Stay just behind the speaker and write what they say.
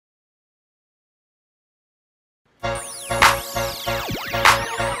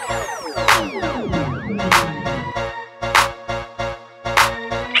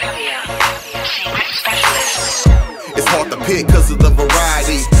hit cause of the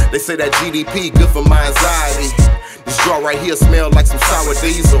variety. They say that GDP good for my anxiety. This draw right here smell like some sour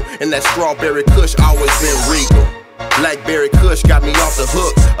diesel, and that strawberry kush always been regal. Blackberry kush got me off the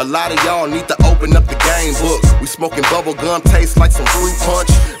hook. A lot of y'all need to open up the game book. We smoking bubble gum, tastes like some fruit punch,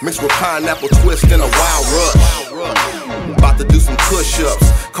 mixed with pineapple twist and a wild rush. About to do some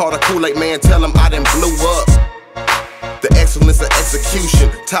push-ups. Call the Kool-Aid man, tell him I done blew up. The excellence of execution,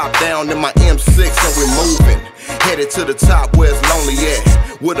 top down in my M6 and we're moving. Headed to the top where it's lonely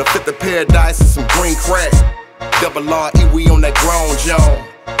at, with a fifth of paradise and some green crack. Double R-E, we on that grown John.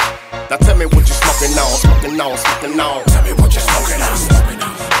 Now tell me what you smoking on, smoking on, smoking on. Tell me what you smoking on, smoking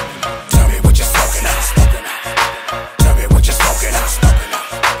on. Tell me what you smoking on, smoking on. Tell me what you smoking on, smoking on.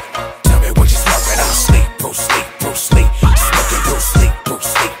 Tell me what you smoking on. Sleep, Bruce, sleep, Bruce, sleep. Smoking Bruce, sleep, Bruce,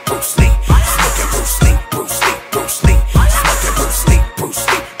 sleep, Bruce, sleep. Smoking Bruce, sleep, Bruce, sleep, Bruce, sleep. Smoking Bruce, sleep, Bruce,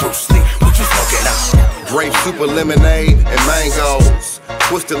 sleep, Bruce, sleep. What you smoking on? Grape super lemonade and mangoes,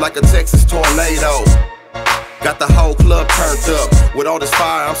 twisted like a Texas tornado. Got the whole club turned up. With all this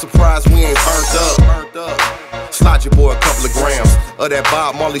fire, I'm surprised we ain't burnt up. Slide your boy a couple of grams of that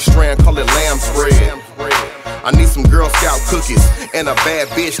Bob Marley strand, call it lamb bread. I need some Girl Scout cookies and a bad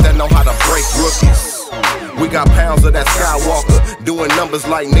bitch that know how to break rookies. We got pounds of that Skywalker, doing numbers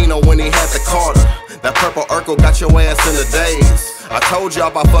like Nino when he had the Carter. That purple Urkel got your ass in the days. I told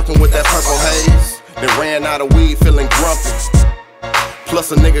y'all about fucking with that purple haze. Then ran out of weed feeling grumpy.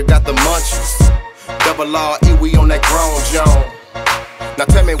 Plus a nigga got the munchies. Double R-E, we on that grown John. Now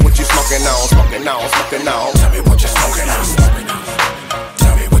tell me what you smoking on, smoking on, smoking on. Tell me what you smoking on, smoking on.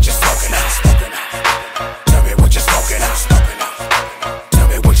 Tell me what you smoking on, smoking on. Tell me what you smoking on, smoking on. Tell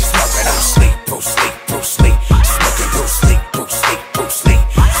me what you smoking on. Sleep, Bruce, sleep, Bruce, sleep. Smoking Bruce, sleep, Bruce, sleep, Bruce, sleep.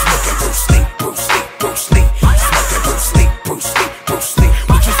 Smoking Bruce, sleep, Bruce, sleep, Bruce, sleep. Smoking Bruce, sleep, Bruce, sleep, Bruce, sleep.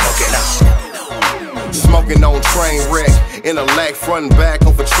 What you smoking on? Smoking on train wreck, in a lag front and back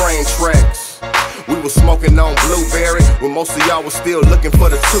over train tracks. We was smoking on blueberry, when most of y'all was still looking for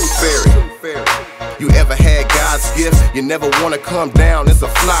the tooth fairy. You ever had God's gift? You never wanna come down, it's a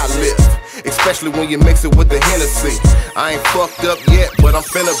fly lift. Especially when you mix it with the Hennessy. I ain't fucked up yet, but I'm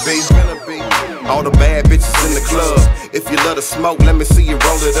finna be. All the bad bitches in the club. If you love to smoke, let me see you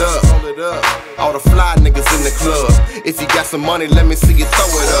roll it up. All the fly niggas in the club. If you got some money, let me see you throw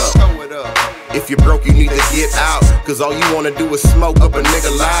it up. If you're broke, you need to get out, cause all you wanna do is smoke up a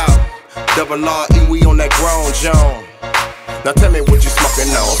nigga loud. Double R-E, we on that grown John. Now tell me what you smoking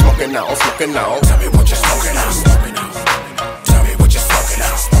on, smoking on, smoking on. Tell me what you smoking on, smoking on.